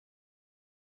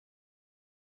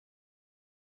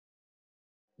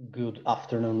Good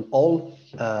afternoon, all,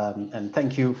 and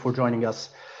thank you for joining us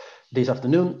this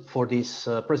afternoon for this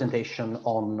presentation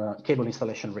on cable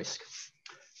installation risk.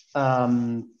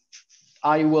 I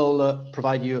will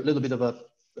provide you a little bit of a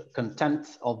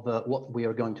content of what we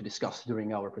are going to discuss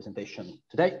during our presentation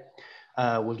today.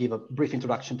 We'll give a brief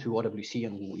introduction to OWC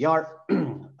and who we are,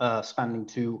 spanning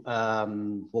to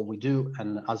what we do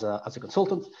and as a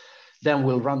consultant. Then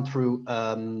we'll run through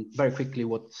very quickly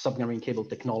what submarine cable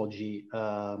technology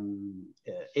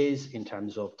is in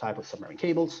terms of type of submarine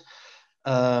cables,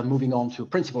 moving on to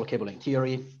principal cabling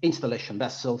theory, installation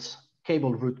vessels,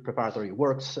 cable route preparatory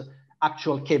works,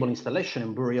 actual cable installation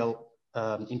and burial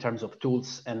in terms of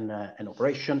tools and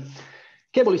operation,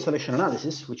 cable installation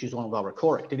analysis, which is one of our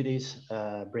core activities,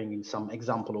 bringing some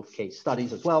example of case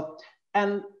studies as well,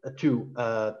 and to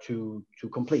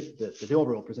complete the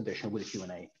overall presentation with a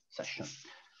Q&A session.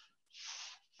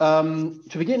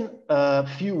 To begin, a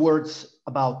few words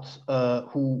about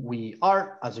who we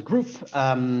are as a group.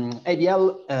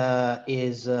 ABL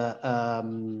is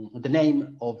the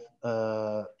name of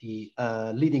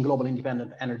the leading global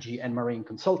independent energy and marine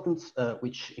consultants,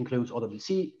 which includes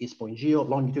OWC, Eastpoint Geo,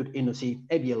 Longitude, Innosea,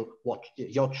 ABL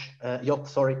Yacht,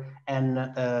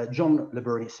 and John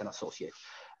Lebernis and Associates.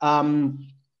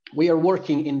 We are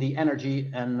working in the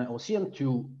energy and ocean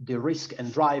to de-risk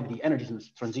and drive the energy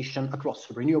transition across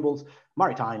renewables,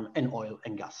 maritime, and oil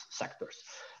and gas sectors.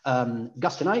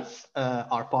 Gus and I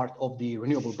are part of the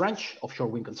renewable branch, offshore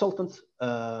wind consultants,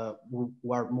 who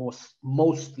are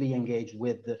mostly engaged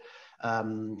with the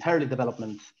early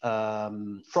development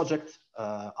project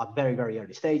at very, very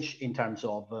early stage in terms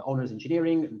of owner's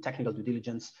engineering and technical due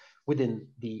diligence within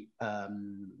the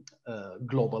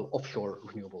global offshore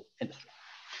renewable industry.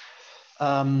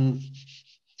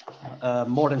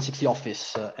 More than 60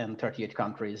 offices and 38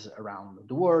 countries around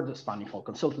the world, spanning for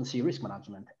consultancy, risk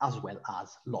management, as well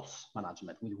as loss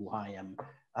management, with who I am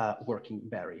working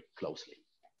very closely.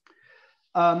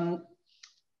 To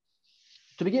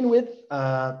begin with,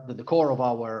 the core of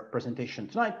our presentation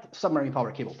tonight, submarine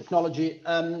power cable technology.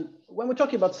 When we're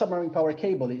talking about submarine power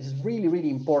cable, it's really,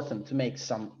 really important to make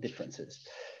some differences.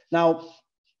 Now,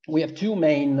 we have two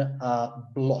main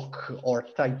block or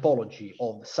typology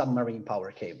of submarine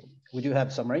power cable. We do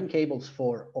have submarine cables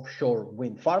for offshore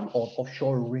wind farm or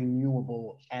offshore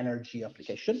renewable energy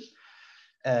application,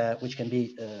 which can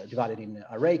be divided in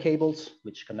array cables,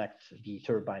 which connect the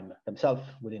turbine themselves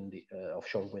within the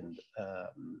offshore wind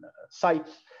site,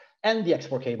 and the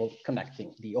export cable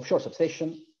connecting the offshore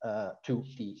substation to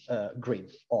the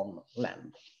grid on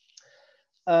land.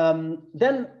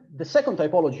 Then the second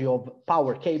typology of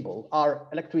power cable are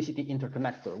electricity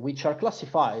interconnector, which are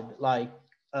classified like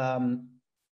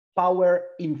power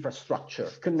infrastructure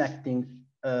connecting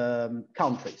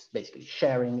countries, basically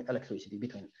sharing electricity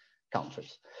between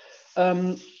countries.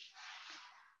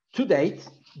 To date,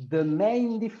 the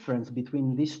main difference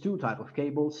between these two types of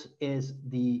cables is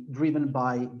driven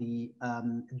by the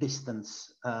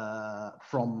distance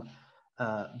from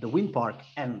the wind park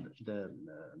and the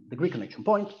grid connection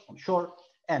point on shore,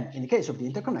 and in the case of the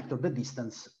interconnector, the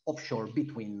distance offshore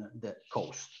between the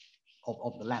coast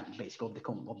of the land, basically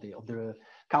of the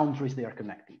countries they are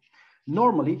connecting.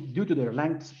 Normally, due to their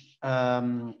length,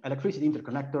 electricity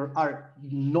interconnector are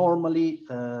normally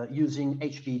using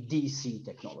HVDC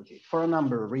technology for a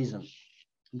number of reasons,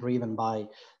 driven by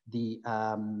the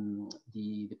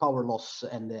power loss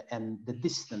and the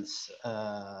distance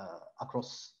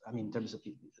across, I mean, in terms of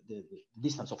the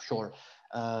distance offshore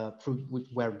through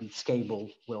where this cable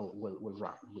will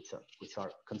run, which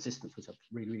are consistent, which are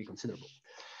really, really considerable.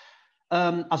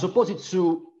 As opposed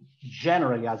to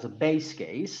generally as a base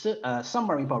case,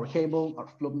 submarine power cable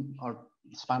are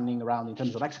spanning around in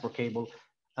terms of export cable,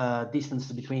 distance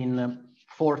between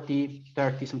 40,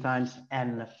 30 sometimes,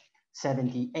 and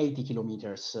 70, 80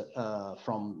 kilometers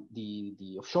from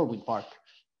the offshore wind park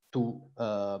to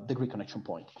the grid connection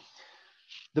point.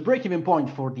 The break-even point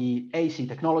for the AC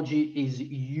technology is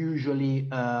usually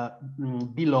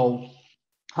below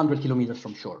 100 kilometers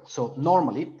from shore. So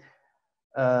normally,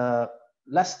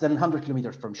 less than 100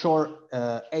 kilometers from shore,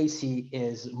 AC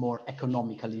is more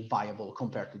economically viable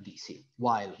compared to DC,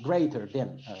 while greater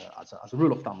than, as a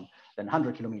rule of thumb, than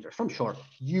 100 kilometers from shore,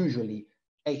 usually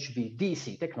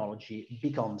HVDC technology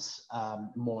becomes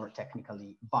more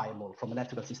technically viable from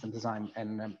electrical system design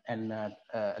and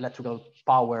electrical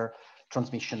power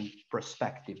transmission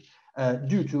perspective,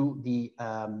 due to the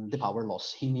power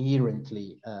loss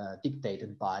inherently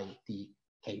dictated by the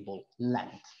cable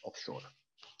length offshore.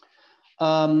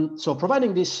 So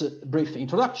providing this brief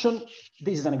introduction,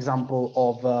 this is an example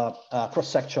of a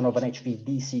cross-section of an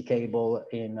HVDC cable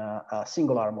in a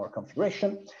single armor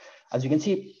configuration. As you can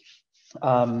see,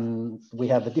 we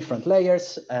have the different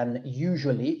layers, and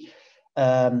usually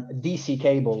DC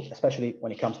cable, especially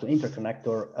when it comes to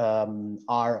interconnector,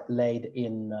 are laid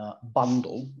in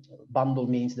bundle. Bundle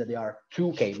means that there are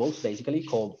two cables, basically,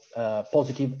 called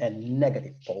positive and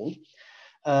negative pole,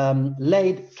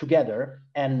 laid together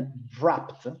and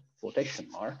wrapped, quotation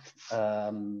mark,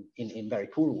 in very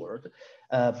poor word,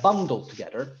 bundled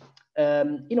together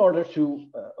in order to,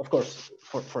 of course,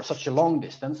 for such a long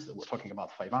distance, we're talking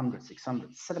about 500,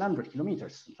 600, 700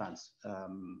 kilometers sometimes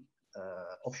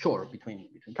offshore between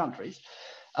countries,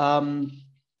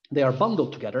 they are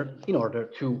bundled together in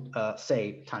order to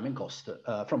save time and cost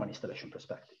from an installation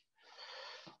perspective.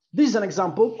 This is an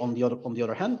example, on the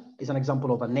other hand, is an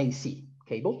example of an AC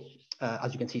cable.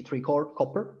 As you can see, 3-core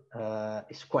copper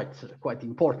is quite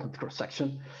important cross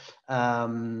section,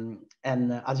 and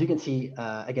as you can see,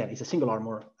 again, it's a single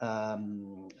armor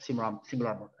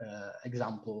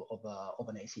example of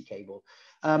an AC cable.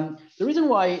 The reason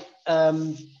why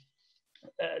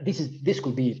this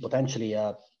could be potentially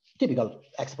a typical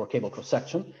export cable cross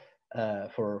section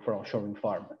for an offshore wind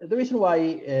farm. The reason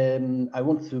why I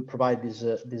want to provide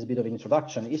this bit of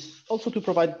introduction is also to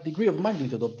provide degree of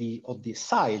magnitude of the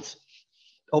size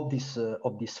of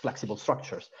these flexible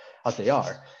structures as they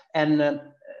are, and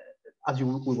as we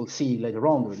will see later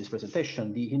on during this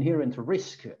presentation, the inherent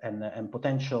risk and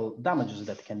potential damages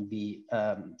that can be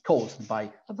caused by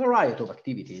a variety of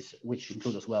activities, which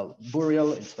include as well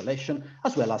burial, installation,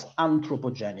 as well as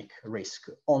anthropogenic risk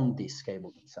on this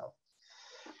cable itself.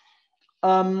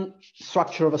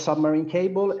 Structure of a submarine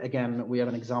cable. Again, we have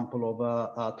an example of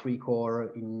a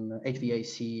 3-core in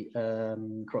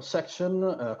HVAC cross section,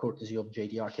 courtesy of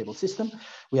JDR cable system.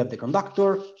 We have the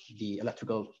conductor, the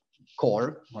electrical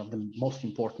core, one of the most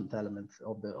important elements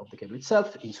of the cable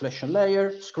itself, insulation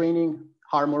layer, screening,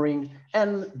 armoring,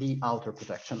 and the outer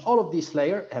protection. All of these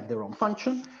layers have their own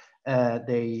function.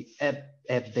 They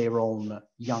have their own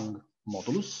Young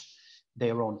modulus,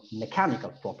 their own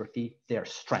mechanical property, their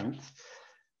strength,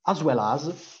 as well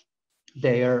as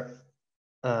their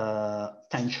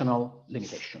tensional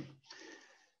limitation.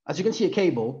 As you can see, a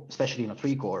cable, especially in a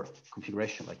 3-core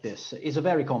configuration like this, is a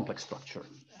very complex structure.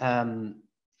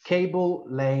 Cable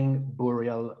laying,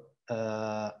 burial,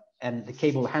 and the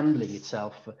cable handling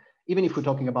itself, even if we're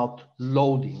talking about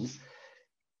loading,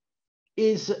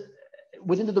 is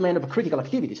within the domain of critical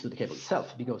activities to the cable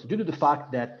itself, because due to the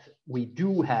fact that we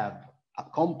do have a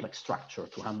complex structure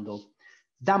to handle,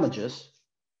 damages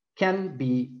can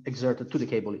be exerted to the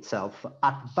cable itself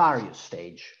at various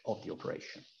stages of the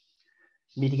operation.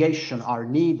 Mitigation are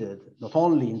needed not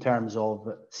only in terms of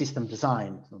system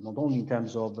design, not only in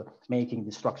terms of making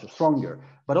the structure stronger,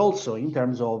 but also in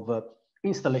terms of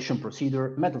installation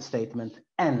procedure, method statement,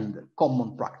 and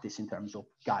common practice in terms of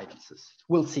guidances.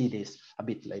 We'll see this a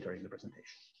bit later in the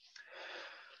presentation.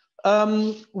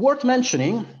 Worth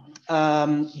mentioning,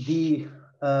 the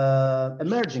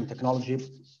emerging technology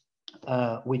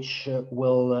which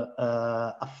will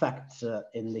affect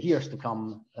in the years to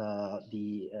come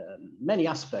the many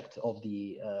aspects of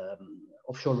the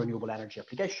offshore renewable energy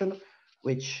application,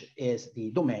 which is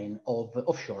the domain of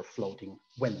offshore floating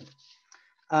wind.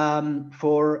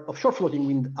 For offshore floating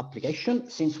wind application,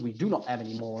 since we do not have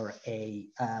anymore a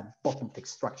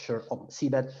bottom-fixed structure on the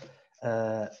seabed,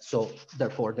 so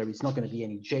therefore there is not going to be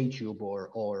any J-tube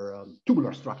or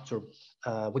tubular structure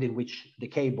within which the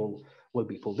cable will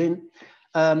be pulled in.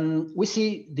 We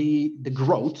see the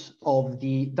growth of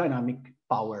the dynamic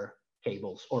power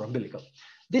cables or umbilical.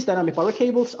 These dynamic power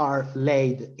cables are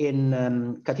laid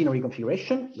in catenary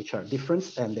configuration, which are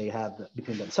different, and they have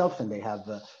between themselves, and they have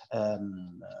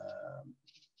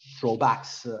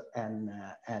drawbacks and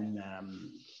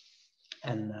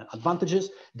advantages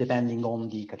depending on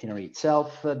the catenary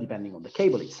itself, depending on the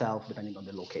cable itself, depending on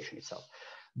the location itself.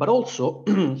 But also,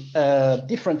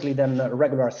 differently than a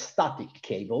regular static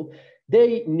cable,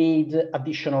 they need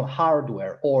additional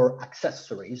hardware or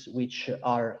accessories which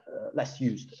are less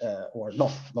used or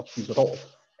not used at all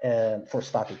for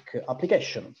static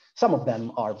application. Some of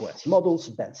them are buoyancy modules,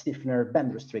 bend stiffener,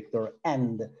 bend restrictor,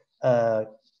 and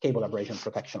cable abrasion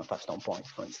protection of touchdown point,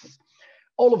 for instance.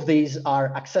 All of these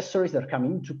are accessories that come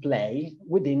into play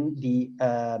within the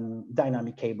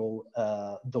dynamic cable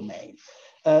domain.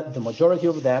 The majority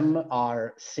of them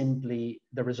are simply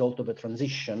the result of a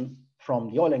transition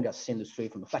from the oil and gas industry,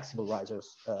 from the flexible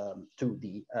risers to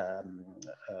the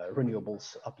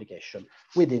renewables application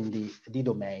within the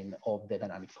domain of the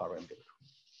dynamic power umbilical.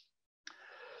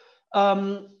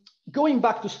 Going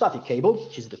back to static cable,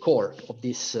 which is the core of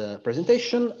this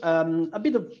presentation, a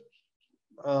bit of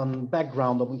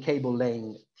background on cable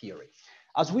laying theory.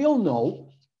 As we all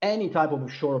know, any type of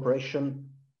offshore operation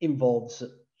involves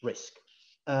risk.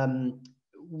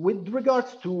 With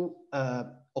regards to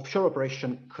offshore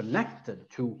operation connected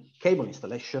to cable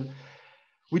installation,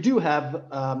 we do have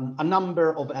a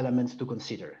number of elements to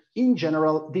consider. In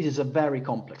general, this is a very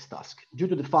complex task due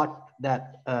to the fact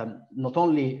that not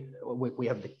only we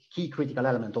have the key critical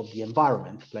element of the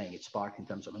environment playing its part in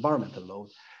terms of environmental load,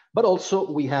 but also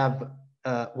we have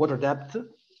water depth,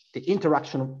 the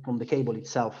interaction from the cable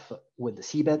itself with the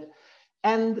seabed,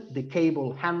 and the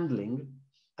cable handling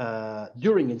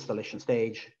during installation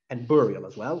stage and burial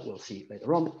as well, we'll see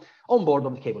later on board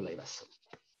of the cable lay vessel.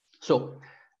 So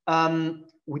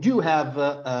we do have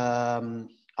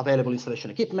available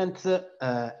installation equipment,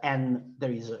 and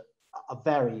there is a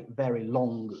very, very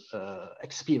long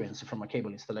experience from a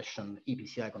cable installation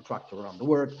EPCI contractor around the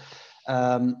world.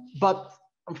 But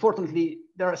unfortunately,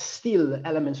 there are still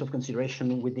elements of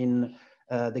consideration within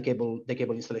the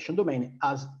cable installation domain,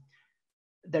 as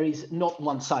there is not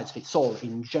one size fits all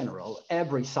in general.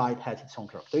 Every site has its own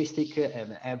characteristic,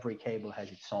 and every cable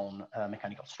has its own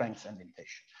mechanical strengths and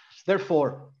limitations.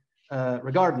 Therefore,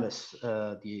 regardless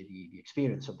the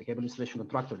experience of the cable installation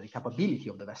contractor, the capability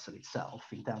of the vessel itself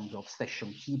in terms of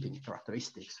station keeping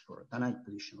characteristics for a dynamic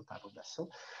positional type of vessel,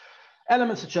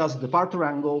 elements such as departure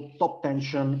angle, top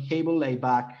tension, cable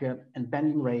layback, and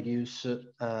bending radius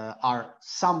are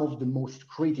some of the most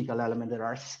critical elements that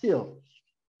are still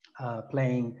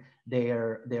playing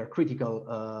their critical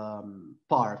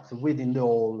part within the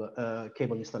whole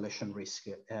cable installation risk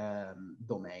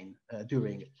domain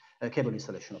during cable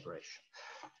installation operation.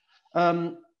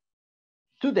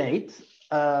 To date,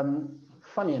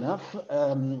 funny enough,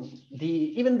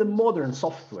 even the modern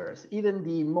softwares, even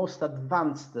the most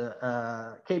advanced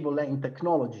cable laying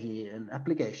technology and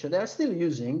application, they are still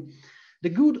using the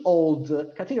good old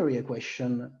catenary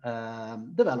equation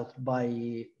developed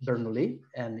by Bernoulli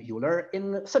and Euler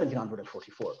in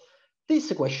 1744. This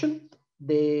equation,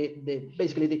 they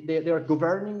are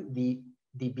governing the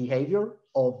behavior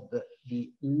of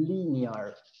the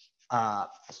linear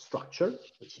structure,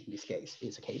 which in this case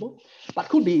is a cable, but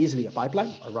could be easily a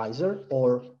pipeline, a riser,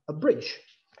 or a bridge.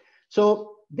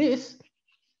 So this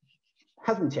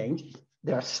hasn't changed.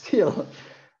 There are still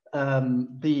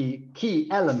the key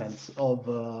elements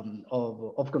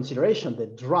of consideration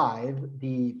that drive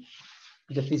the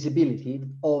feasibility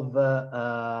of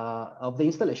the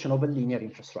installation of a linear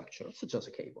infrastructure, such as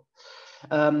a cable.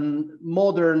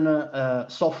 Modern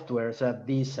softwares have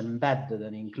this embedded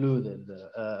and included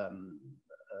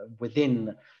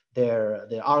within their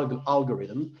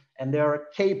algorithm, and they are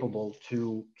capable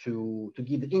to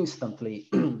give instantly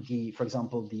for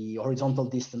example, the horizontal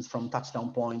distance from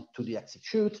touchdown point to the exit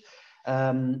chute.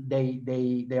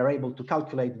 They are able to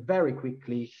calculate very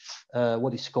quickly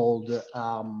what is called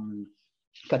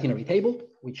catenary table,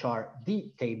 which are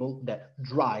the table that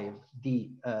drive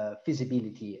the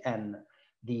feasibility and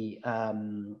the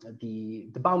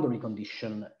boundary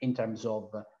condition in terms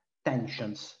of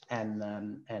tensions and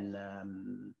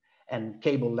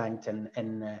cable length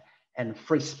and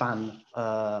free span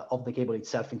of the cable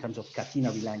itself in terms of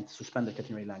catenary length, suspended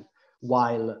catenary length,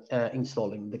 while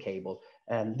installing the cable.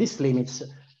 And this limits,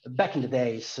 back in the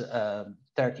days,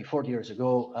 30, 40 years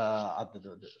ago, at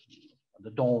the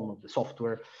dawn of the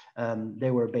software, they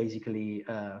were basically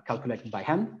calculated by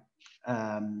hand.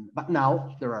 But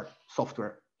now there are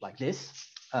software like this,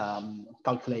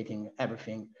 calculating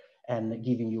everything and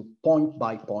giving you point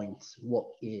by point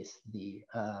what is the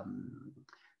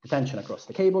tension across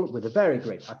the cable with a very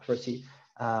great accuracy,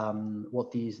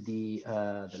 what is the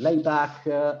layback,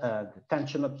 the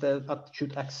tension at the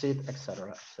chute exit,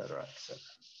 etc., etc., etc.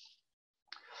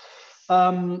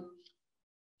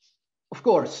 Of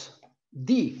course,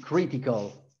 the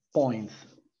critical point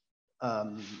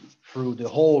through the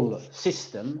whole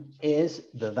system is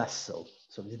the vessel.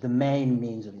 So this is the main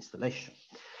means of installation.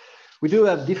 We do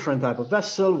have different type of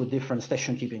vessel with different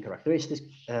station keeping characteristics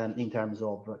in terms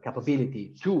of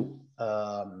capability to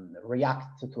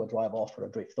react to a drive off or a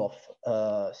drift off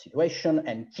situation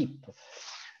and keep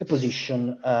a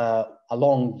position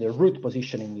along the route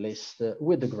positioning list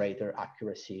with the greater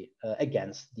accuracy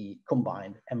against the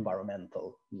combined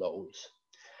environmental loads.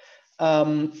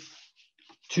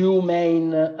 Two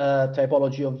main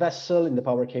typology of vessel in the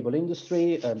power cable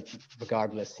industry,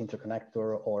 regardless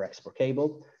interconnector or export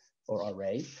cable or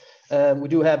array. We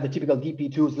do have the typical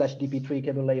DP2/DP3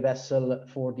 cable lay vessel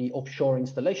for the offshore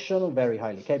installation, very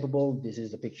highly capable. This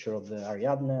is a picture of the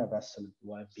Ariadne, a vessel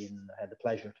who I've had the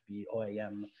pleasure to be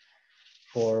OAM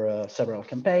several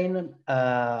campaigns.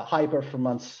 High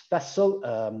performance vessel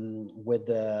with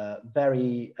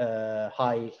very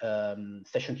high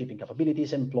station keeping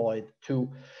capabilities employed to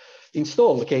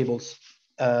install the cables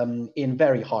in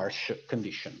very harsh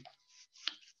conditions.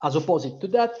 As opposite to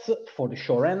that, for the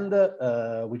shore end,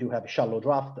 we do have a shallow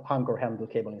draft anchor handle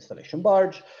cable installation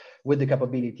barge with the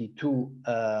capability to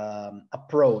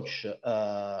approach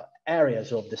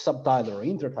areas of the subtidal or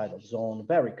intertidal zone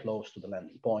very close to the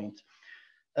landing point.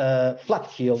 Flat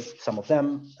keels, some of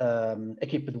them,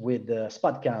 equipped with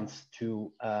spud cans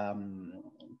to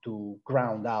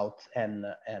ground out and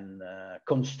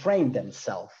constrain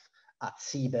themselves at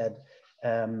seabed,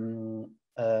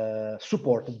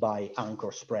 supported by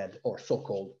anchor spread or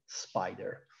so-called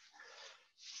spider.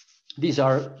 These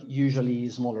are usually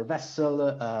smaller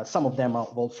vessels. Some of them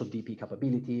have also DP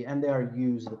capability, and they are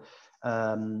used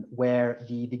where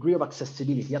the degree of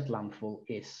accessibility at landfall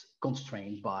is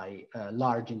constrained by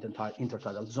large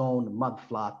intertidal zone,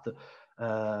 mudflat,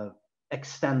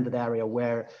 extended area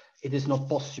where it is not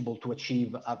possible to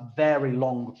achieve a very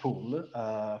long pull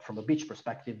from a beach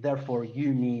perspective. Therefore,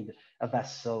 you need a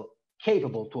vessel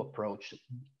capable to approach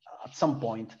at some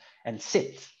point and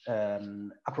sit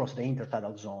across the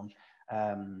intertidal zone,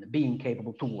 being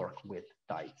capable to work with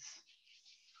tides.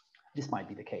 This might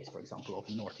be the case, for example, of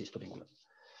the northeast of England.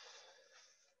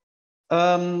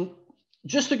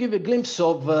 Just to give a glimpse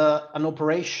of an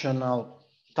operational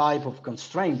type of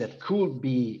constraint that could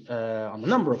be, on the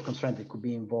number of constraints that could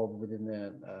be involved within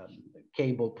the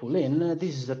cable pull-in.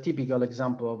 This is a typical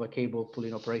example of a cable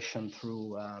pull-in operation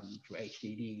through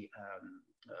HDD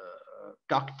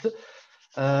duct.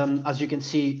 As you can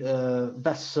see,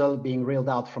 vessel being railed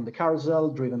out from the carousel,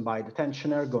 driven by the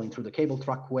tensioner, going through the cable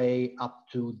trackway up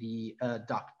to the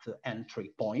duct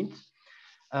entry point.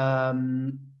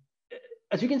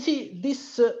 As you can see,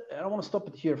 this, I want to stop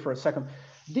it here for a second.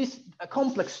 This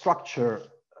complex structure,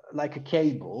 like a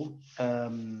cable,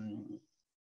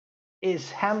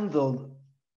 is handled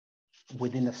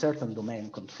within a certain domain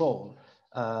control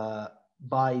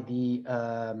by the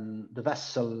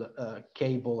vessel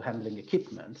cable handling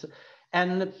equipment.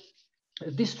 And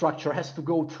this structure has to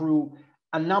go through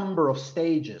a number of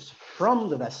stages from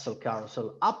the vessel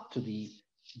carousel up to the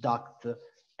duct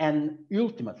and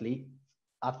ultimately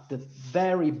at the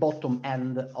very bottom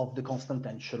end of the constant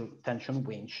tension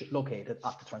winch located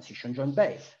at the transition joint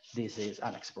bay. This is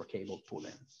an export cable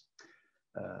pull-in.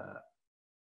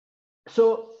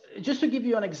 So just to give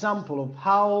you an example of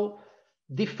how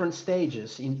different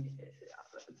stages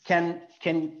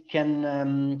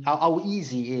how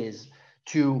easy it is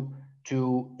to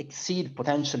exceed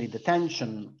potentially the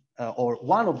tension or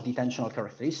one of the tensional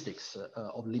characteristics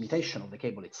of limitation of the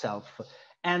cable itself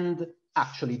and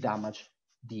actually damage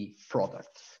the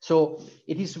product. So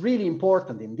it is really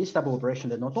important in this type of operation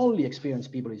that not only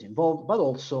experienced people is involved, but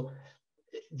also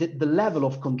the level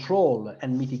of control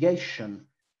and mitigation,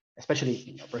 especially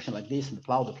in an operation like this, in the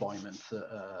plow deployment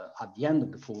at the end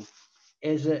of the pull,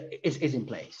 is in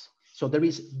place. So there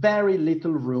is very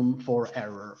little room for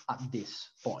error at this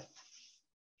point.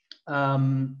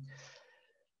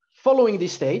 Following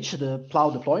this stage, the plow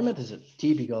deployment is a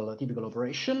typical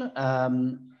operation.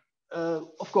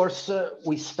 Of course,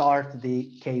 we start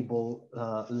the cable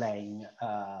laying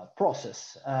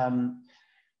process.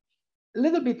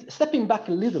 Stepping back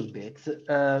a little bit,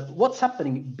 what's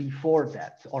happening before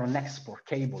that on an export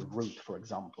cable route, for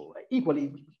example?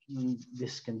 Equally,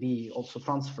 this can be also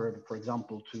transferred, for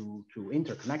example, to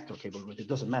interconnector cable route. It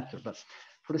doesn't matter, but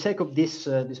for the sake of this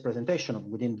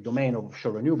presentation within the domain of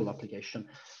offshore renewable application,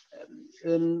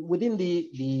 within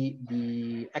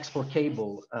the export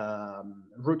cable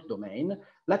route domain,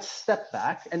 let's step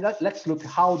back and let's look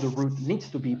how the route needs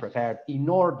to be prepared in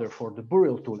order for the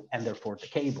burial tool and therefore the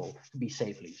cable to be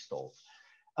safely installed.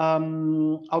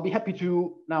 I'll be happy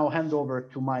to now hand over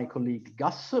to my colleague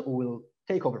Gus, who will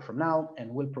take over from now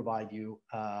and will provide you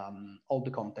all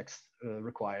the context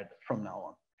required from now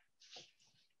on.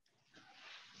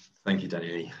 Thank you,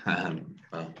 Daniele.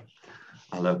 Well,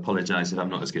 I'll apologize if I'm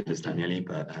not as good as Daniele,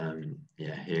 but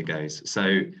yeah, here goes.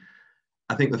 So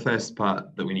I think the first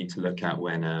part that we need to look at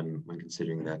when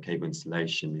considering the cable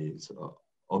installation is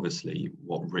obviously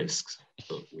what risks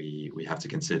that we have to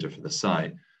consider for the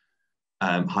site.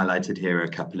 Highlighted here are a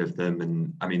couple of them,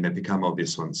 and I mean, they become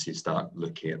obvious once you start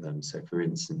looking at them. So for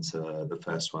instance, the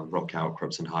first one, rock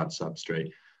outcrops and hard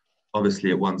substrate.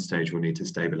 Obviously, at one stage, we'll need to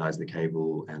stabilize the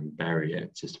cable and bury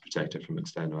it just to protect it from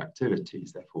external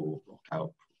activities. Therefore,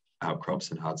 rock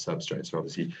outcrops and hard substrates are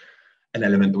obviously an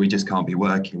element that we just can't be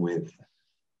working with.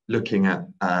 Looking at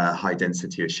high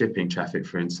density of shipping traffic,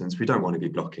 for instance, we don't want to be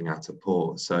blocking out a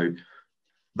port. So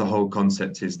the whole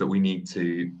concept is that we need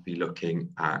to be looking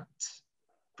at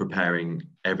preparing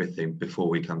everything before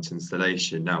we come to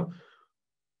installation. Now,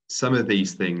 some of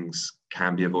these things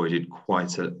can be avoided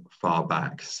quite a far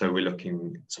back. So we're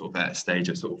looking sort of at a stage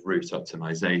of sort of route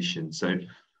optimization. So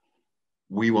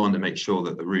we want to make sure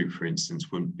that the route, for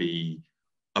instance, wouldn't be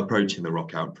approaching the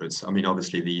rock outputs. I mean,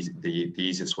 obviously the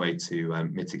easiest way to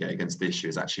mitigate against the issue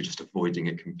is actually just avoiding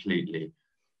it completely.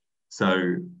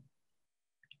 So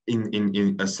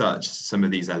in as such, some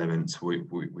of these elements we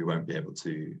won't be able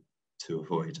to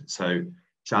avoid. So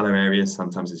shallow areas,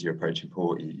 sometimes as you're approaching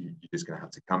port, you're just going to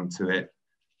have to come to it.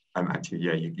 Actually,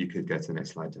 yeah, you could go to the next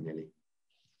slide, Daniele.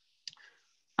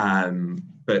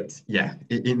 But yeah,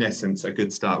 in essence, a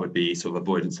good start would be sort of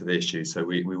avoidance of the issue. So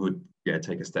we would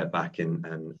take a step back and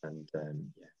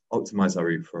optimize our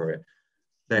route for it.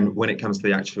 Then when it comes to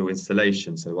the actual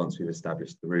installation, so once we've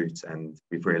established the route and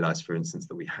we've realized, for instance,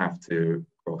 that we have to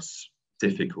cross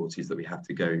difficulties that we have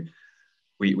to go,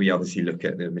 we obviously look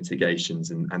at the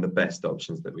mitigations and the best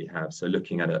options that we have. So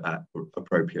looking at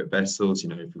appropriate vessels,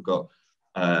 if we've got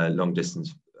long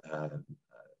distance,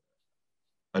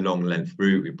 a long length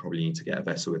route, we probably need to get a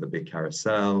vessel with a big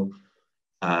carousel.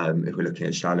 If we're looking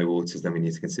at shallow waters, then we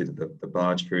need to consider the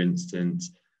barge, for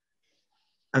instance.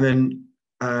 And then,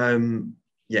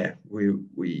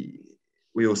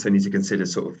 we also need to consider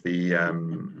sort of the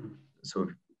sort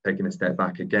of taking a step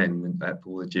back again at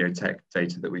all the geotech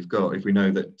data that we've got. If we know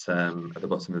that at the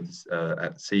bottom of this,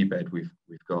 at the seabed, we've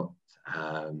got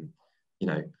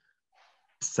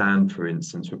sand, for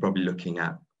instance, we're probably looking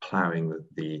at ploughing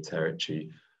the territory.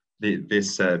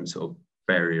 This sort of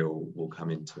burial will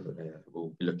come into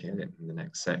we'll be looking at it in the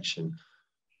next section.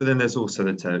 But then there's also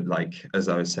like, as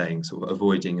I was saying, sort of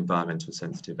avoiding environmental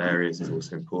sensitive areas is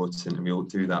also important, and we all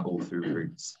do that all through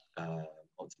routes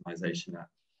optimization at,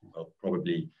 well,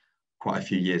 probably quite a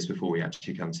few years before we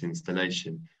actually come to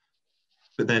installation.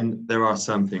 But then there are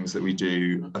some things that we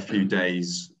do a few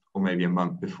days or maybe a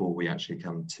month before we actually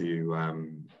come to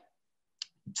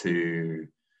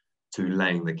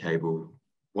laying the cable.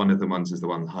 One of the ones is the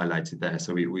one highlighted there.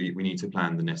 So we need to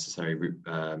plan the necessary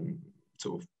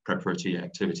sort of preparatory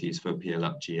activities for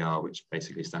PLUP-GR, which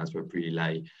basically stands for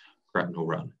pre-lay grapnel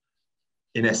run.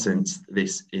 In essence,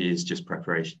 this is just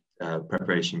preparation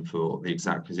for the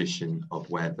exact position of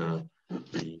where the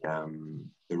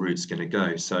route's going to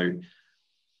go. So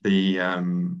the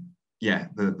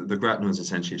grapnel is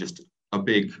essentially just a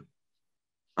big,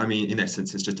 in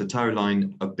essence, it's just a tow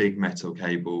line, a big metal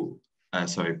cable,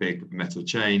 big metal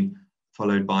chain,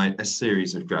 followed by a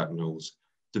series of grapnels,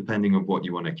 depending on what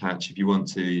you want to catch. If you want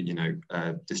to,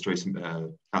 destroy some,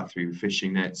 cut through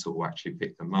fishing nets or actually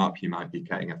pick them up, you might be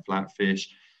catching a flatfish.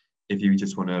 If you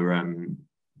just want to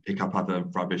pick up other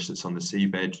rubbish that's on the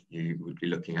seabed, you would be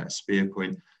looking at a spear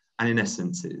point. And in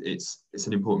essence, it's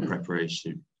an important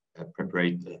preparation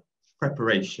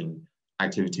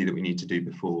activity that we need to do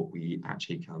before we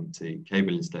actually come to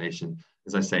cable installation.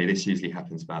 As I say, this usually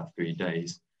happens about 3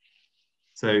 days.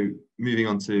 So moving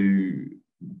on to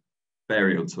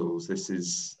burial tools, this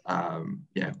is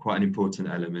quite an important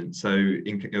element. So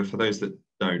for those that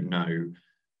don't know,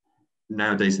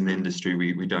 nowadays in the industry,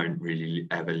 we don't really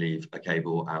ever leave a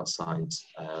cable outside,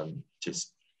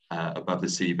 just above the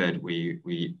seabed.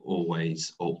 We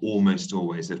always, or almost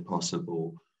always if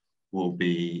possible, will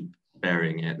be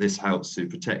burying it. This helps to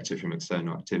protect it from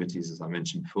external activities, as I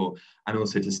mentioned before, and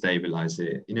also to stabilize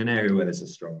it in an area where there's a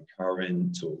strong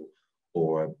current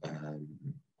or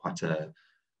quite a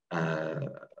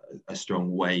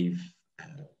strong wave,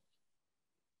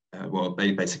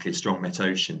 basically strong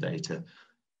metocean data.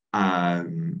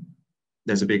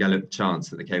 There's a big chance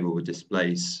that the cable would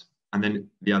displace. And then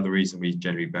the other reason we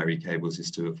generally bury cables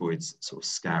is to avoid sort of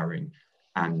scouring.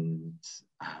 And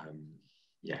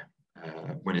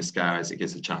when it scours, it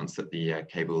gives a chance that the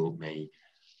cable may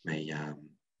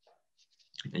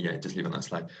just leave on that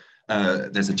slide.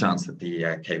 There's a chance that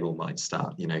the cable might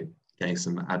start, getting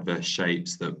some adverse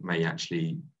shapes that may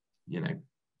actually,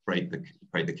 break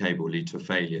the cable, lead to a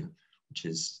failure, which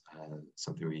is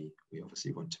something we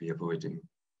obviously want to be avoiding.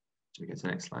 Should we get to the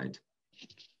next slide?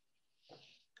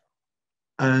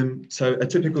 So a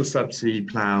typical subsea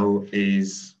plough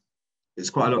it's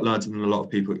quite a lot larger than a lot of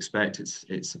people expect.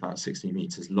 It's about 60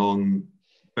 meters long,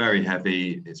 very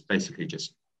heavy. It's basically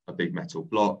just a big metal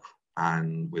block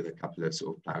and with a couple of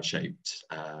sort of plough-shaped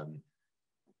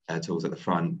tools at the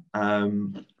front.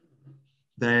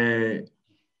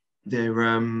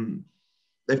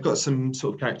 They've got some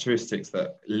sort of characteristics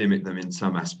that limit them in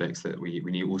some aspects that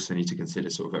we also need to consider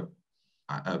sort of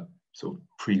a sort of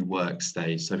pre-work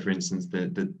stage. So for instance,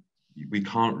 we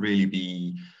can't really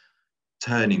be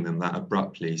turning them that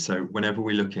abruptly. So whenever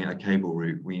we're looking at a cable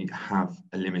route, we have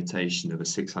a limitation of a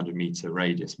 600-meter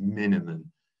radius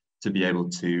minimum to be able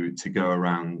to go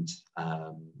around,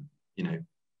 you know,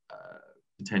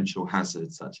 potential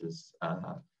hazards such as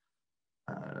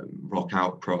rock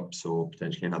outcrops or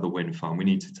potentially another wind farm. We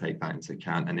need to take that into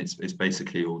account, and it's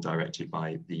basically all directed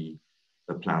by the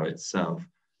plough itself.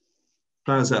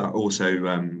 Ploughs are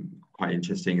also quite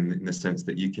interesting in the sense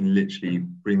that you can literally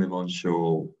bring them on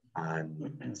shore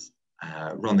and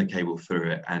run the cable through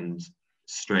it, and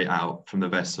straight out from the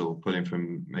vessel, pulling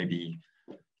from maybe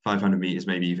 500 meters,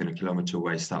 maybe even a kilometer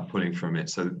away, start pulling from it,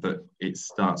 so that it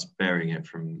starts bearing it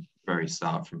from very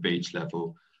start, from beach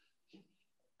level.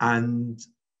 And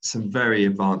some very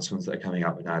advanced ones that are coming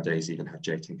up nowadays even have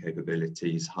jetting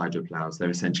capabilities, hydroplows. They're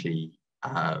essentially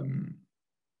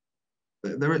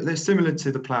they're similar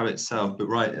to the plow itself, but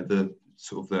right at the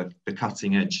sort of the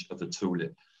cutting edge of the tool.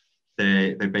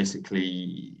 They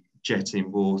basically jet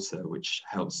in water, which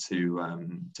helps to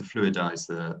fluidize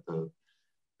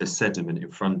the sediment in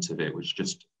front of it, which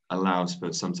just allows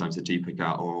for sometimes a deeper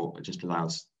gut, or it just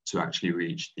allows to actually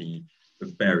reach the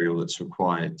burial that's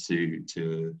required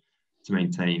to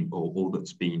maintain all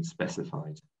that's been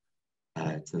specified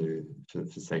for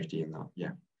safety in that.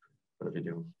 Yeah, for the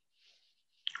video.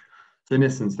 So in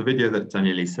essence, the video that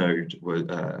Daniele showed was,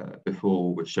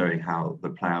 before was showing how the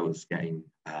plough was getting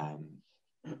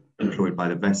employed by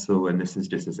the vessel, and this is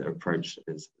just as it approached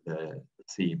the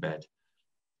seabed.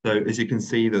 So as you can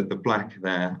see, that the black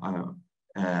there,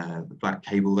 the black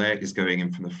cable there is going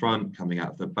in from the front, coming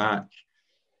out the back,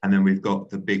 and then we've got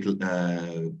the big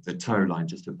the tow line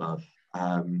just above.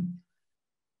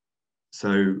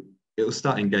 So it will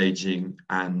start engaging,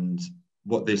 and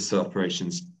what this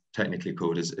operation's technically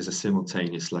called is a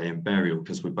simultaneous lay and burial,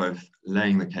 because we're both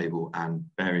laying the cable and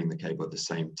burying the cable at the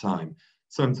same time.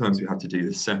 Sometimes we have to do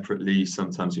this separately.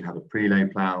 Sometimes you have a pre-lay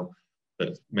plough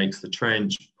that makes the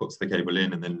trench, puts the cable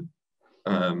in, and then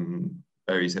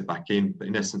buries it back in. But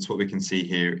in essence, what we can see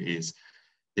here is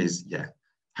yeah,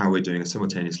 how we're doing a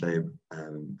simultaneous lay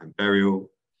and burial.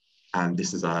 And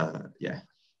this is a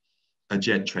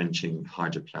jet trenching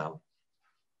hydroplow.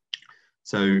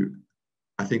 So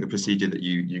I think the procedure that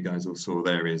you guys all saw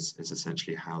there is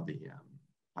essentially how the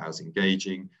plow's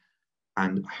engaging,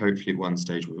 and hopefully at one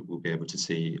stage we'll be able to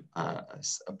see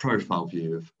a profile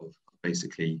view of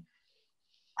basically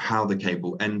how the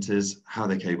cable enters, how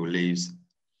the cable leaves,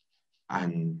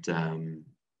 and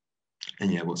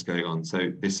yeah, what's going on.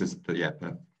 So this is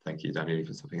the thank you, Daniele,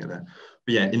 for stopping it there.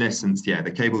 But yeah, in essence, yeah,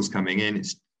 the cable's coming in.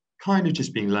 It's kind of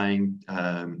just been laying,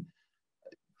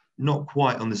 not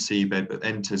quite on the seabed, but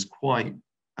enters quite,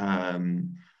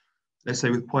 let's say,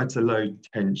 with quite a low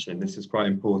tension. This is quite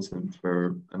important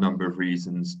for a number of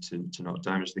reasons to not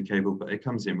damage the cable, but it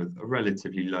comes in with a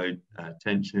relatively low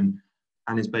tension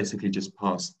and is basically just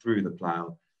passed through the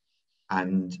plough.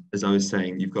 And as I was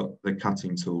saying, you've got the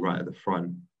cutting tool right at the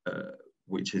front,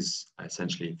 which is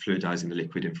essentially fluidizing the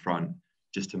liquid in front,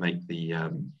 just to make the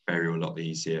burial a lot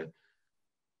easier,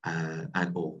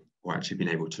 or actually being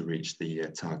able to reach the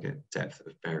target depth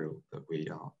of burial that we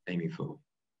are aiming for.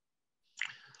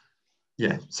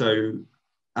 Yeah, so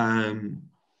in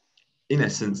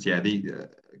essence, yeah, the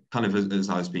kind of as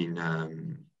I've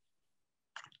been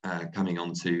coming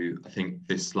on to, I think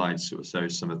this slide sort of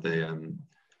shows some of the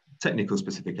technical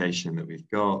specification that we've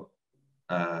got.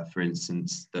 For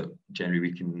instance, that generally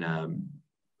we can,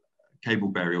 cable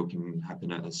burial can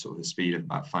happen at a sort of a speed of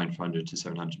about 500 to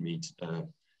 700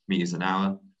 meters an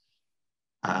hour.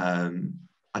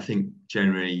 I think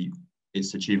generally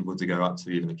it's achievable to go up to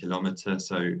even a kilometer.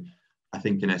 So I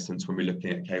think in essence, when we're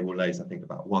looking at cable lays, I think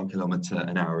about 1 kilometer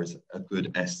an hour is a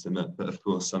good estimate. But of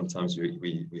course, sometimes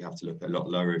we have to look a lot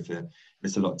lower if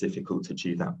it's a lot difficult to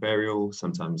achieve that burial.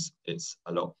 Sometimes it's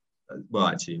a lot, well,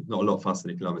 actually not a lot faster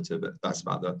than a kilometer, but that's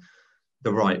about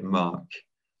the right mark.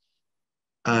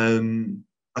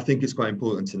 I think it's quite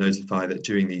important to notify that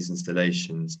during these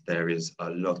installations, there is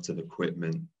a lot of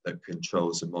equipment that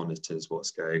controls and monitors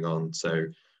what's going on. So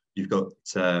you've got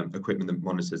equipment that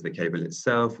monitors the cable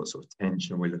itself, what sort of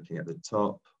tension we're looking at the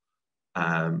top,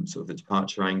 sort of the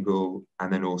departure angle,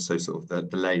 and then also sort of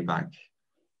the layback.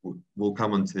 We'll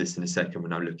come on to this in a second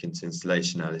when I look into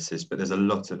installation analysis, but there's a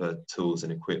lot of tools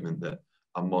and equipment that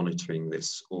are monitoring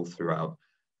this all throughout.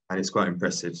 And it's quite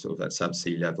impressive, sort of that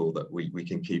subsea level, that we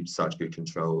can keep such good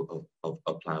control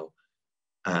of plough.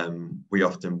 We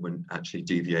often wouldn't actually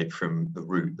deviate from the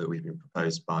route that we've been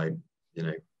proposed by,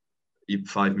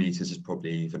 5 meters is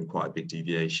probably even quite a big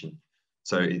deviation.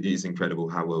 So it is incredible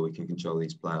how well we can control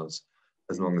these ploughs,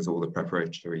 as long as all the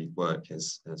preparatory work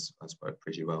has worked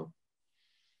pretty well.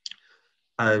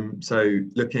 So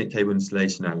looking at cable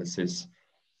installation analysis,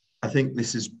 I think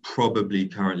this is probably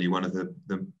currently one of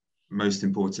the most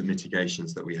important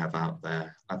mitigations that we have out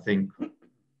there. I think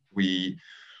we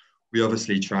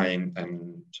obviously try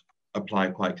and apply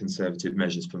quite conservative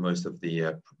measures for most of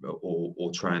the,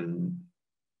 or try and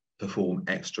perform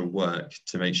extra work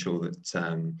to make sure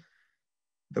that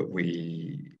that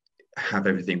we have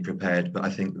everything prepared. But I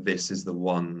think this is the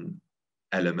one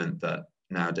element that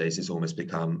nowadays has almost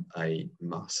become a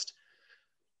must.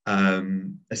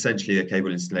 Essentially, a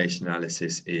cable installation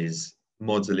analysis is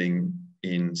modeling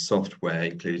in software,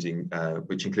 including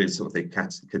which includes sort of the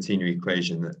catenary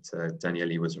equation that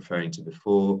Daniele was referring to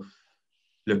before,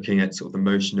 looking at sort of the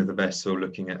motion of the vessel,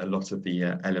 looking at a lot of the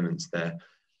elements there,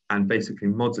 and basically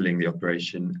modeling the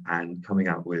operation and coming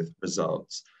out with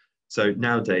results. So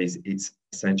nowadays, it's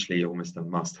essentially almost a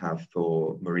must-have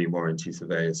for marine warranty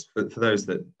surveyors. For those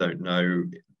that don't know,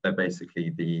 they're basically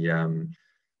the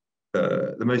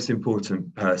most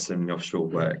important person in offshore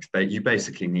work. You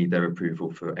basically need their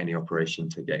approval for any operation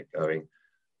to get going.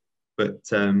 But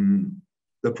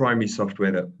the primary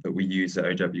software that we use at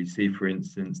OWC, for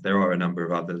instance, there are a number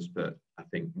of others, but I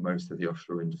think most of the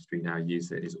offshore industry now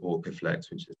use it, is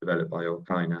Orcaflex, which is developed by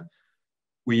Orkina.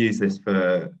 We use this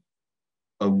for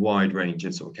a wide range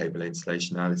of sort of cable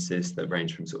installation analysis that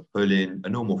range from sort of pull-in, a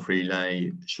normal free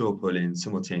lay, shore pull-in,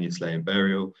 simultaneous lay and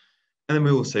burial. And then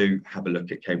we also have a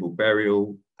look at cable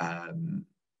burial.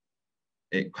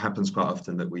 It happens quite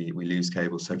often that we lose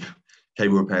cables, so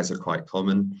cable repairs are quite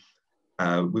common.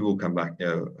 We will come back,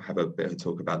 have a bit of a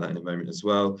talk about that in a moment as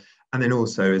well. And then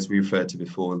also, as we referred to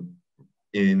before,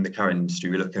 in the current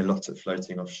industry, we look a lot at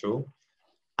floating offshore.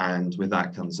 And with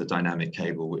that comes a dynamic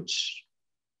cable, which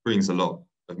brings a lot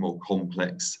of more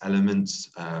complex elements.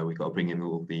 We've got to bring in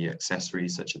all the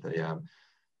accessories, such as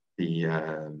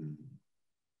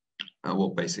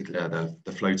what basically are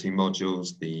the floating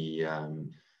modules, the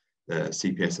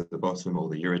CPS at the bottom, or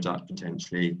the Euroduct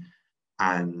potentially.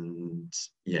 And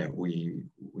yeah, we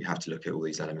have to look at all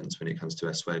these elements when it comes to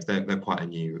S-waves. They're quite a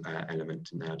new element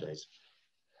nowadays.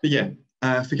 But yeah,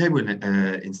 for cable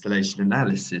installation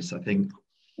analysis, I think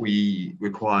we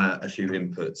require a few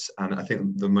inputs, and I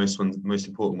think the most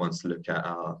important ones to look at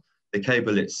are the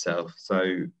cable itself.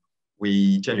 So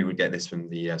we generally would get this from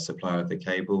the supplier of the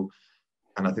cable,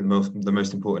 and I think the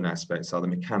most important aspects are the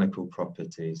mechanical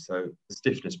properties. So the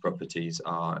stiffness properties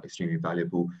are extremely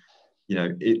valuable. You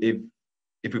know,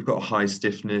 if we've got a high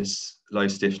stiffness, low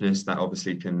stiffness, that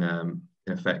obviously can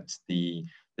affect the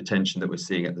tension that we're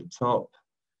seeing at the top.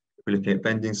 If we're looking at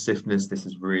bending stiffness, this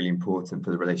is really important for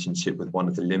the relationship with one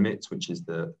of the limits, which is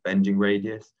the bending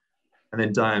radius. And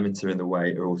then diameter and the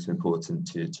weight are also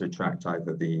important to attract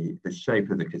either the shape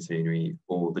of the catenary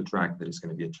or the drag that it's going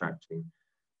to be attracting.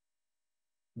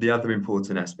 The other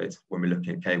important aspect when we're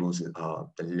looking at cables are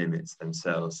the limits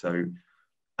themselves. So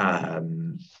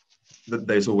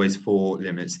there's always 4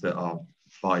 limits that are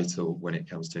vital when it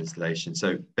comes to installation.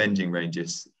 So bending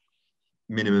radius,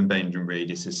 minimum bending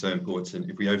radius is so important.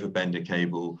 If we overbend a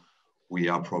cable, we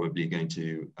are probably going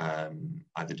to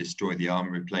either destroy the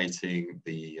armoury plating,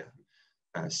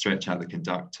 stretch out the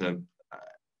conductor.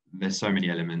 There's so many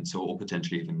elements, or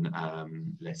potentially even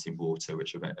letting water,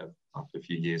 which after a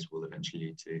few years will eventually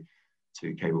lead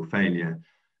to cable failure.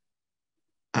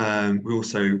 We're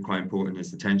also quite important is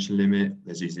the tension limit.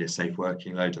 There's usually a safe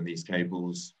working load on these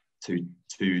cables. Too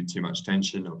much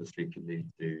tension obviously can lead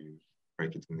to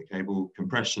breakage in the cable.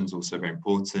 Compression is also very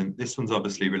important. This one's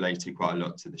obviously related quite a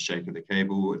lot to the shape of the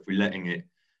cable. If we're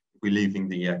leaving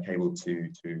the cable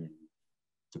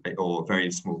or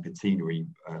very small catenary,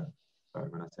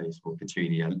 when I say small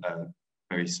catenary,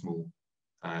 very small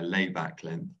layback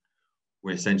length,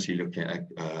 we're essentially looking at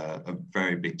a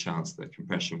very big chance that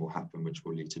compression will happen, which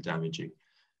will lead to damaging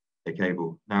the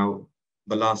cable. Now,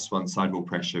 the last one, sidewall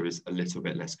pressure, is a little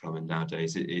bit less common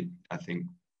nowadays. I think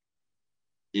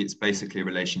it's basically a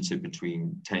relationship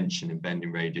between tension and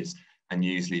bending radius, and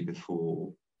usually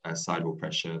before sidewall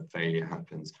pressure failure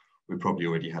happens, we probably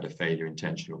already had a failure in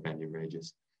tension or bending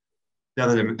radius. The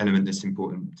other element that's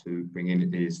important to bring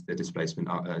in is the displacement,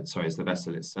 is the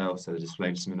vessel itself. So the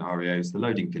displacement REOs, the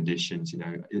loading conditions, you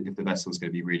know, if the vessel is going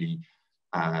to be really,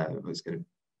 it's going to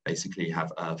basically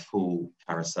have a full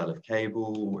carousel of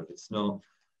cable, or if it's not,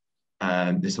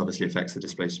 this obviously affects the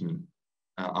displacement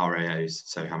RAOs,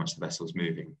 so how much the vessel is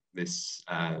moving. This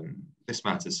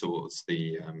matter sorts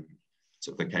the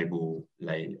sort of the cable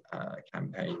lay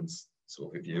campaigns,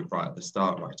 sort of if you're right at the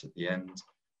start, right at the end.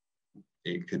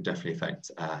 It could definitely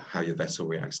affect how your vessel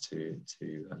reacts to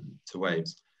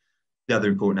waves. The other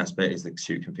important aspect is the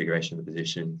chute configuration of the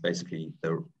position, basically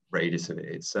the radius of it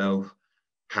itself,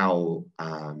 how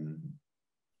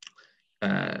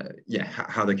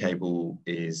how the cable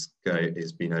is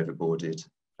being overboarded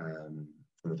from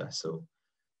the vessel.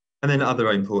 And then other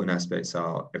important aspects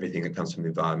are everything that comes from the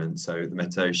environment. So the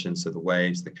metocean, so the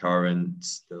waves, the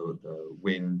currents, the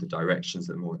wind, the directions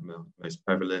that are most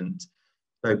prevalent,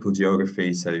 local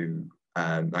geography. So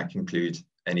that can include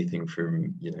anything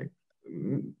from,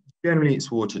 generally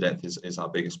it's water depth is our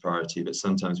biggest priority, but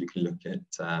sometimes we can look at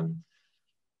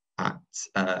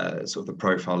sort of the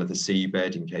profile of the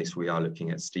seabed in case we are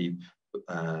looking at steep,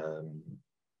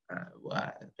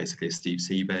 basically a steep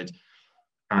seabed.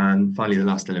 And finally, the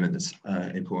last element that's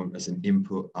important as an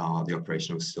input are the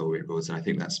operational storyboards. And I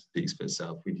think that speaks for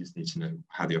itself. We just need to know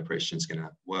how the operation is going to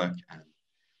work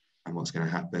and what's going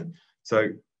to happen. So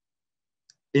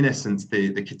in essence,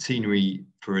 the catenary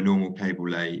for a normal cable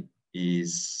lay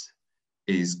is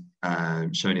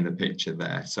shown in the picture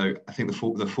there. So I think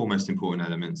the four most important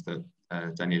elements that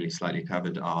Daniele slightly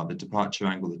covered are the departure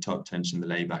angle, the top tension, the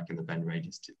layback, and the bend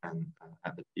radius and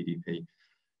at the PDP.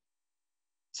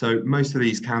 So most of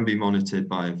these can be monitored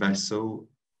by a vessel,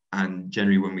 and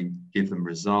generally when we give them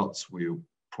results, we'll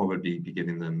probably be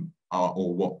giving them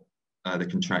or what the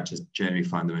contractors generally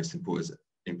find the most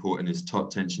important is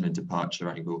top tension and departure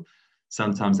angle.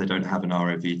 Sometimes they don't have an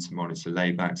ROV to monitor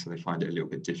layback, so they find it a little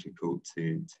bit difficult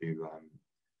to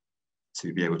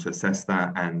be able to assess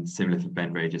that. And similar for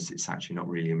bend radius, it's actually not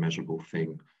really a measurable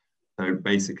thing. So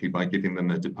basically, by giving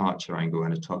them a departure angle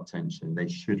and a top tension, they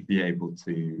should be able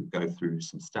to go through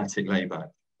some static layback,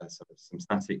 some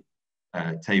static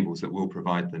tables that will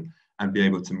provide them, and be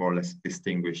able to more or less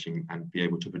distinguish and be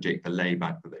able to predict the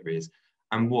layback that there is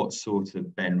and what sort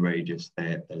of bend radius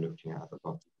they're looking at the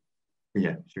bottom. But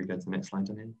yeah, should we go to the next slide,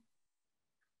 Daniele?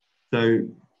 So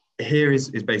here is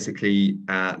basically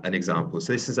an example.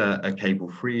 So this is a cable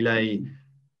free lay.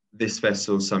 This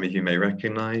vessel, some of you may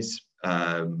recognize.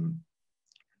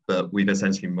 But we've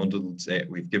essentially modeled it.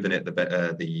 We've given it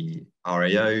the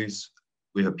RAOs.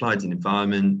 We've applied an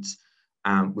environment,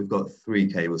 and we've got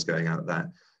 3 cables going out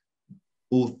there.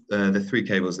 All the 3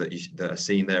 cables that are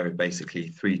seen there are basically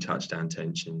 3 touchdown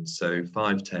tensions, so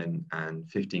 5, 10, and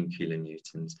 15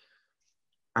 kilonewtons.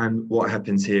 And what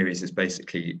happens here is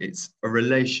basically it's a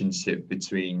relationship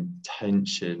between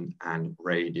tension and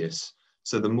radius.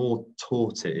 So the more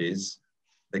taut it is,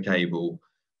 the cable,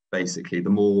 basically, the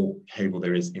more cable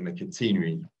there is in the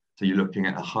catenary. So you're looking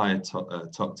at a higher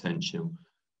top tension,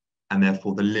 and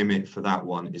therefore the limit for that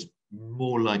one is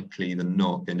more likely than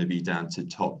not going to be down to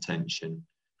top tension.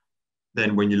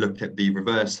 Then when you look at the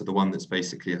reverse, so the one that's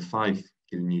basically a 5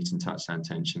 kilonewton touchdown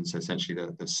tension, so essentially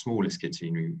the smallest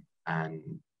catenary and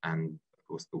of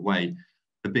course the way,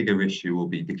 the bigger issue will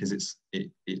be because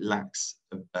it lacks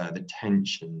the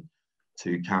tension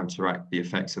to counteract the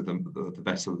effects of the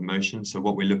vessel motion. So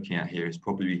what we're looking at here is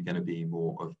probably going to be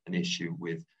more of an issue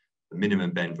with the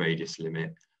minimum bend radius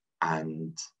limit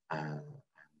and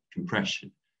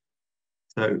compression.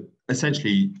 So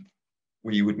essentially,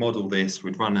 we would model this,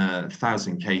 we'd run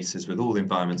 1,000 cases with all the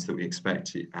environments that we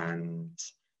expected and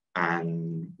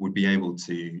would be able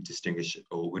to distinguish,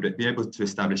 or would be able to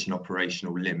establish an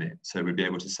operational limit. So we'd be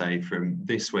able to say from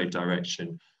this wave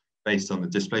direction, based on the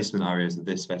displacement areas of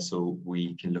this vessel,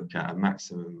 we can look at a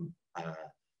maximum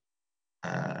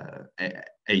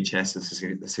HS,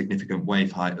 a significant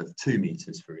wave height of 2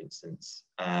 meters, for instance.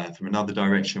 From another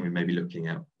direction, we may be looking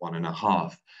at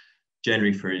 1.5.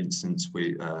 Generally, for instance,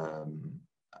 we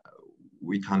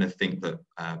kind of think that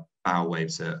bow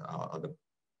waves are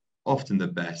often the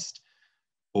best,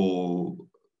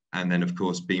 and then of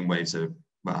course beam waves are,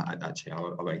 well, actually I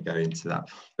won't go into that,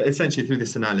 but essentially through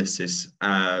this analysis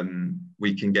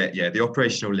we can get the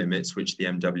operational limits which the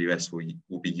MWS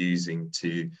will be using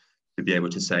to be able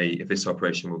to say if this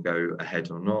operation will go ahead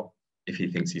or not, if he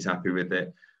thinks he's happy with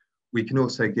it. We can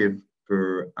also give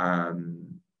for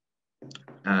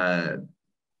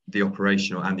the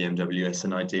operational and the MWS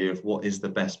an idea of what is the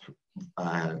best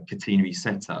catenary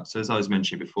setup. So as I was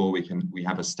mentioning before, we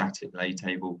have a static lay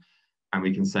table, and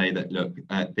we can say that, look,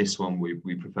 at this one,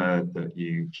 we prefer that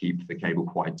you keep the cable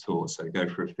quite taut. So go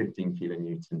for a 15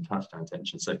 kilonewton touchdown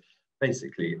tension. So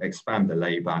basically expand the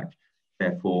layback.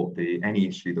 Therefore, any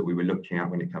issue that we were looking at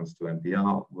when it comes to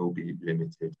MBR will be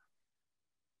limited.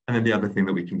 And then the other thing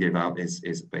that we can give out is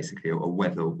basically a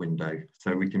weather window.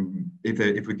 So we can,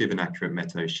 if we give an accurate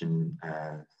metocean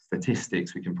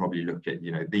statistics, we can probably look at,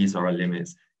 these are our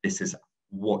limits. This is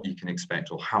what you can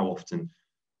expect, or how often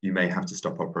you may have to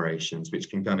stop operations, which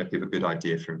can kind of give a good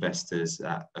idea for investors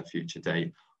at a future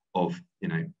date of,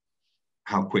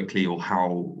 how quickly or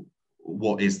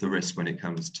what is the risk when it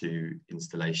comes to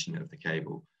installation of the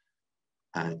cable.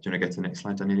 Do you want to go to the next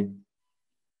slide, Daniele?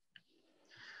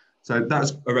 So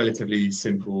that's a relatively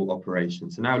simple operation.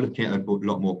 So now looking at a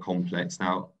lot more complex.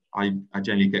 Now, I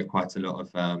generally get quite a lot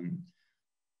of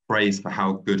praise for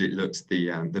how good it looks,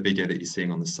 the video that you're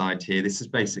seeing on the side here. This is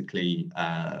basically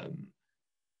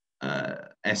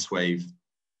S-Wave.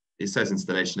 It says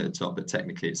installation at the top, but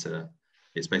technically it's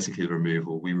basically the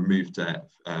removal. We removed one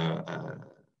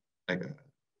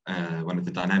of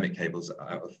the dynamic cables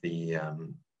out of the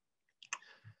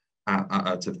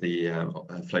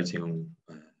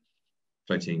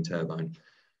floating turbine.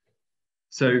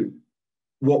 So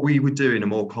what we would do in a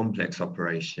more complex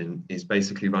operation is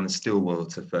basically run a still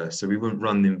water first. So we wouldn't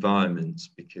run the environment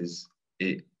because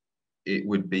it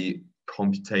would be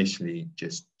computationally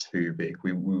just too big.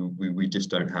 We just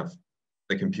don't have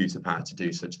the computer power to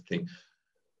do such a thing.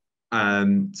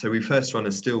 So we first run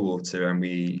a still water and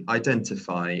we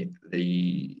identify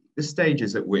the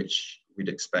stages at which we'd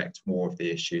expect more of the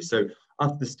issues. So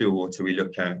after the still water, we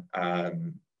look at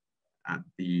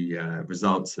the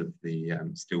results of the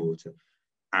still water,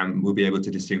 and we'll be able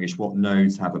to distinguish what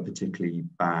nodes have a particularly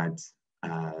bad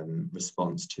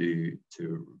response to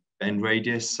bend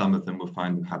radius. Some of them will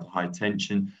find them have high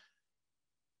tension.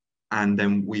 And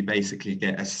then we basically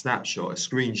get a snapshot, a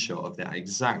screenshot of that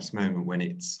exact moment when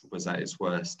it was at its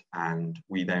worst. And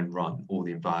we then run all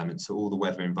the environments, so all the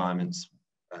weather environments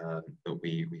that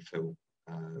we feel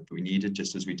that we needed,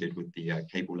 just as we did with the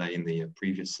cable lay in the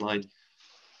previous slide.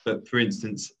 But for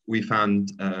instance, we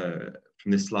found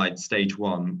from this slide, stage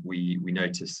one, we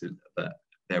noticed that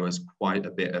there was quite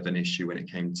a bit of an issue when it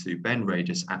came to bend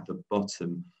radius at the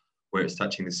bottom where it's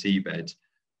touching the seabed.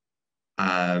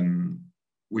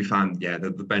 We found, yeah,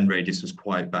 that the bend radius was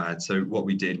quite bad. So what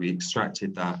we did, we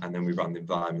extracted that and then we ran the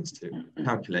environments to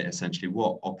calculate essentially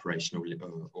what operational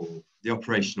or the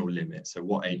operational limit. So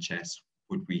what HS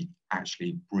would we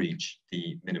actually breach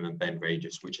the minimum bend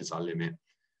radius, which is our limit.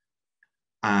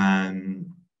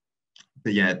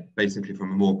 But yeah, basically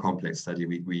from a more complex study,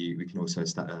 we can also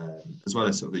start, as well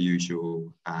as sort of the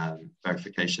usual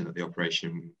verification that the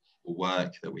operation will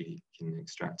work, that we can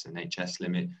extract an HS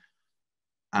limit.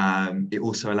 It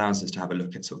also allows us to have a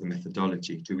look at sort of the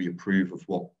methodology. Do we approve of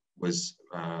what was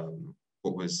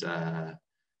put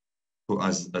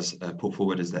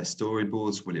forward as their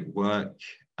storyboards? Will it work?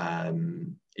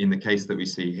 In the case that we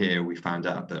see here, we found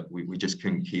out that we just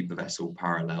couldn't keep the vessel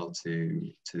parallel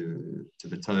to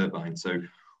the turbine. So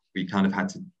we kind of had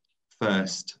to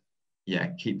first,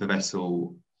 yeah, keep the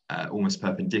vessel almost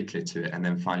perpendicular to it, and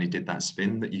then finally did that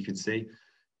spin that you could see.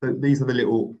 So these are the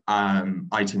little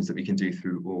items that we can do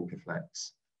through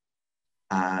Orcaflex.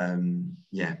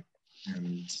 Yeah,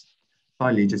 and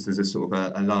finally, just as a sort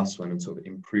of a last one, and sort of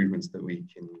improvements that we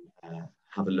can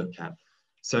have a look at.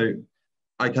 So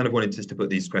I kind of wanted just to put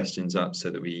these questions up so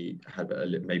that we had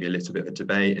maybe a little bit of a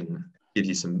debate and give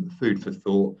you some food for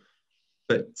thought.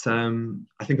 But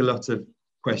I think a lot of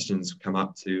questions come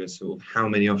up to sort of how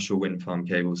many offshore wind farm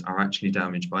cables are actually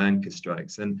damaged by anchor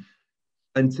strikes. And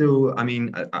until, I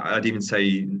mean, I'd even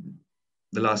say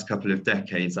the last couple of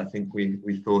decades, I think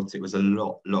we thought it was a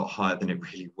lot higher than it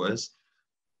really was.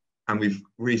 And we've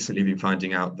recently been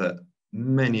finding out that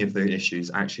many of the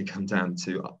issues actually come down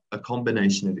to a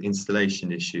combination of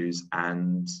installation issues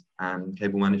and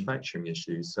cable manufacturing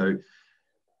issues. So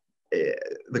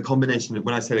the combination of,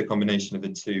 when I say the combination of the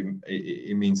two,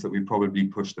 it means that we probably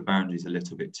pushed the boundaries a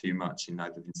little bit too much in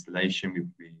either installation.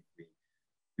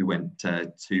 We went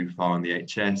too far on the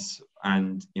HS,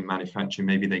 and in manufacturing,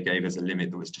 maybe they gave us a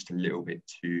limit that was just a little bit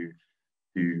too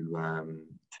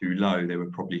low. They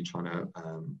were probably trying to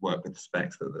work with the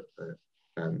specs that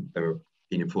they were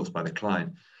being enforced by the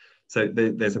client. So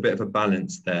there's a bit of a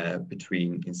balance there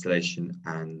between installation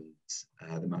and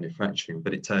the manufacturing.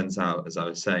 But it turns out, as I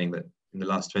was saying, that in the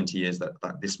last 20 years, that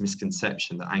this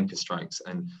misconception that anchor strikes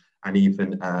and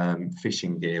even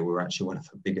fishing gear were actually one of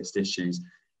the biggest issues.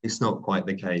 It's not quite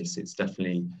the case. It's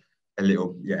definitely a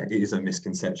little, yeah, it is a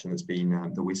misconception that's been,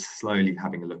 that we're slowly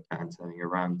having a look at and turning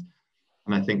around.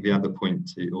 And I think the other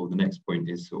point or the next point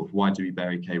is sort of, why do we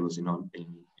bury cables in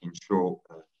shore,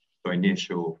 near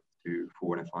shore to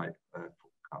 4 to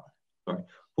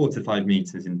 5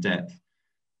 meters in depth?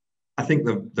 I think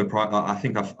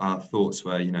our thoughts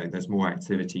were, you know, there's more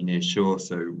activity near shore,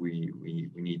 so we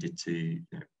needed to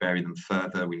bury them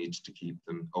further. We needed to keep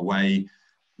them away.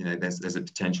 You know, there's a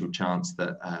potential chance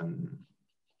that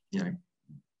you know,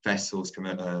 vessels,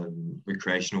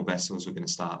 recreational vessels, were going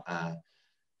to start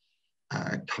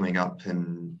coming up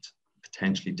and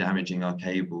potentially damaging our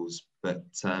cables. But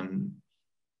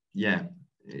yeah,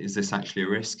 is this actually a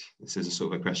risk? This is a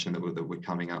sort of a question that we're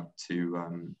coming up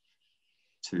to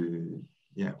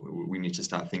yeah, we need to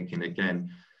start thinking again.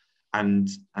 And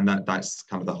that's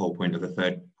kind of the whole point of the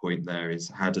third point there, is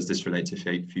how does this relate to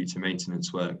future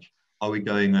maintenance work? Are we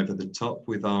going over the top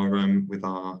with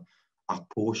our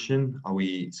portion? Are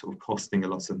we sort of costing a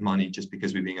lot of money just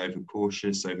because we're being over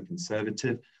cautious, over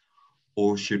conservative?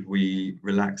 Or should we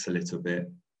relax a little bit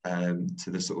to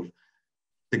the sort of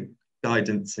the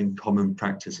guidance and common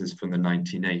practices from the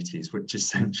 1980s, which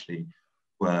essentially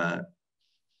were,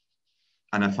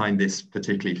 and I find this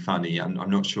particularly funny, I'm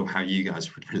not sure how you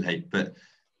guys would relate, but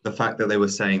the fact that they were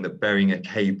saying that burying a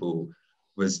cable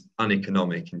was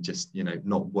uneconomic and just, you know,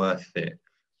 not worth it.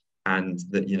 And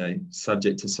that, you know,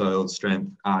 subject to soil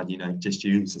strength, you know, just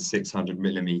use a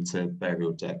 600mm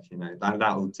burial depth, you know,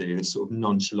 that will do. This sort of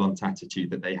nonchalant attitude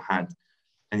that they had.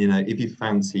 And, you know, if you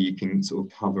fancy, you can sort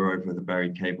of cover over the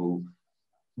buried cable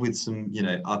with some, you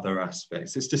know, other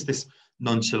aspects. It's just this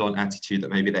nonchalant attitude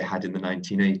that maybe they had in the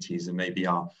 1980s and maybe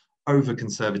are over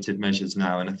conservative measures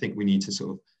now. And I think we need to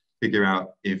sort of figure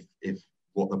out if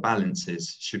what the balance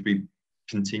is. Should we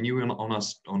continue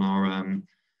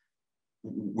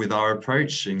with our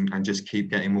approach and just keep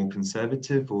getting more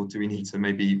conservative, or do we need to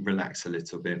maybe relax a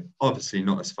little bit? Obviously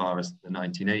not as far as the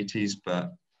 1980s,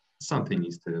 but something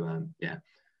needs to, yeah,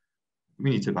 we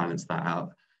need to balance that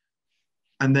out.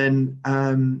 And then,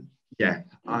 yeah,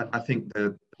 I think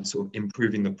the sort of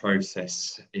improving the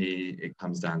process, it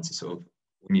comes down to sort of,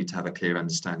 we need to have a clear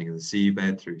understanding of the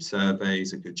seabed through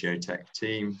surveys, a good geotech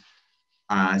team,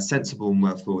 sensible and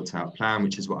well thought out plan,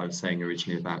 which is what I was saying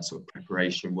originally about sort of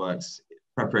preparation works.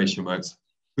 Preparation works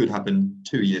could happen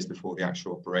 2 years before the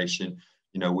actual operation.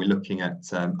 You know, we're looking at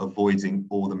avoiding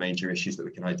all the major issues that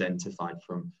we can identify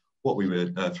from what we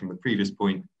were, from the previous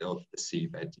point of the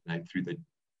seabed, you know, through the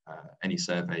any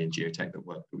survey and geotech that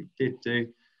work that we did do.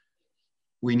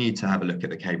 We need to have a look at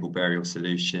the cable burial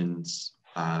solutions.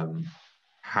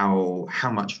 How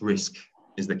much risk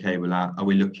is the cable at? Are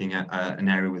we looking at an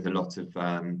area with a lot of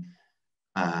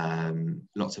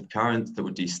current that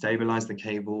would destabilize the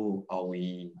cable? Are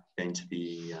we going to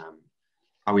be,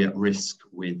 are we at risk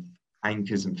with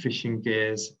anchors and fishing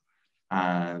gears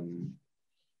and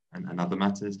other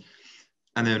matters?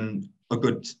 And then a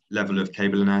good level of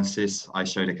cable analysis. I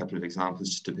showed a couple of examples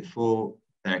just before.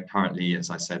 They're currently, as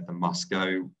I said, the must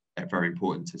go. They're very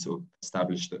important to sort of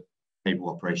establish that cable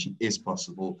operation is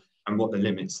possible and what the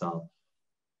limits are.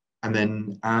 And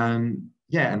then,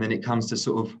 yeah, and then it comes to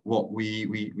sort of what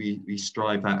we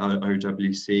strive at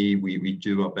OWC. We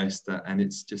do our best at, and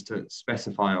it's just to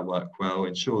specify our work well,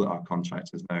 ensure that our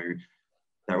contractors know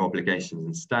their obligations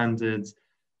and standards.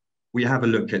 We have a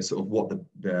look at sort of what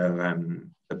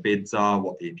the bids are,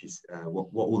 what the what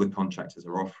all the contractors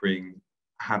are offering.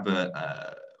 Have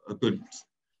a good,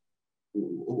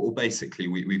 or basically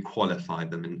we qualify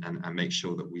them and make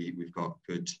sure that we've got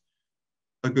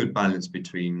a good balance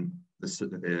between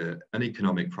an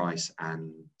economic price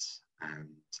and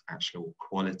actual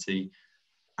quality,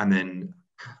 and then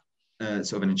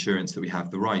sort of an insurance that we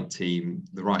have the right team,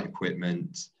 the right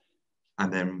equipment,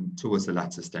 and then towards the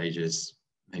latter stages,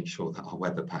 make sure that our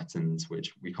weather patterns,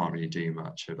 which we can't really do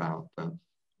much about, but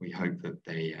we hope that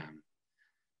they,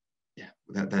 yeah,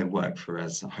 that they work for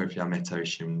us. Hopefully our Met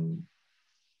Ocean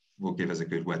will give us a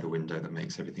good weather window that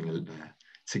makes everything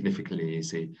significantly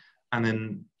easy. And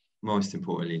then most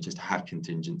importantly, just have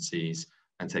contingencies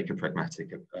and take a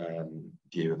pragmatic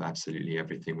view of absolutely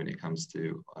everything when it comes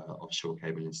to offshore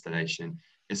cable installation.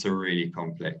 It's a really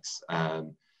complex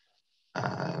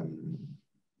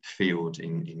field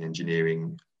in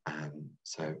engineering,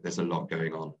 so there's a lot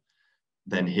going on.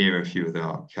 Then here are a few of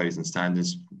our codes and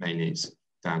standards. Mainly it's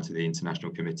down to the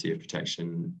International Committee of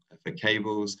Protection for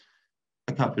Cables,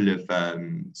 a couple of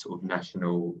sort of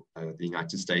national, the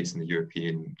United States and the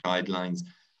European guidelines,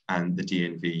 and the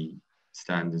DNV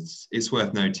standards. It's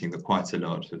worth noting that quite a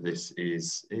lot of this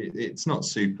is, it's not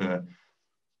super,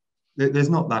 there's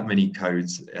not that many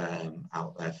codes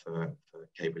out there for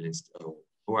cable install,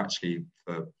 or actually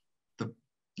for the,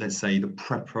 let's say the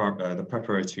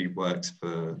preparatory works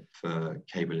for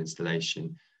cable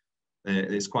installation.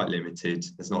 It's quite limited.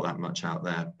 There's not that much out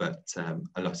there, but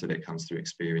a lot of it comes through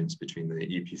experience between the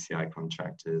EPCI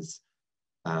contractors,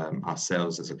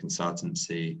 ourselves as a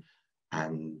consultancy,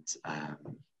 and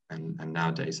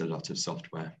nowadays a lot of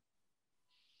software.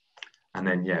 And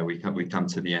then, yeah, we come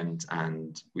to the end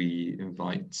and we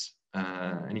invite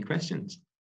any questions.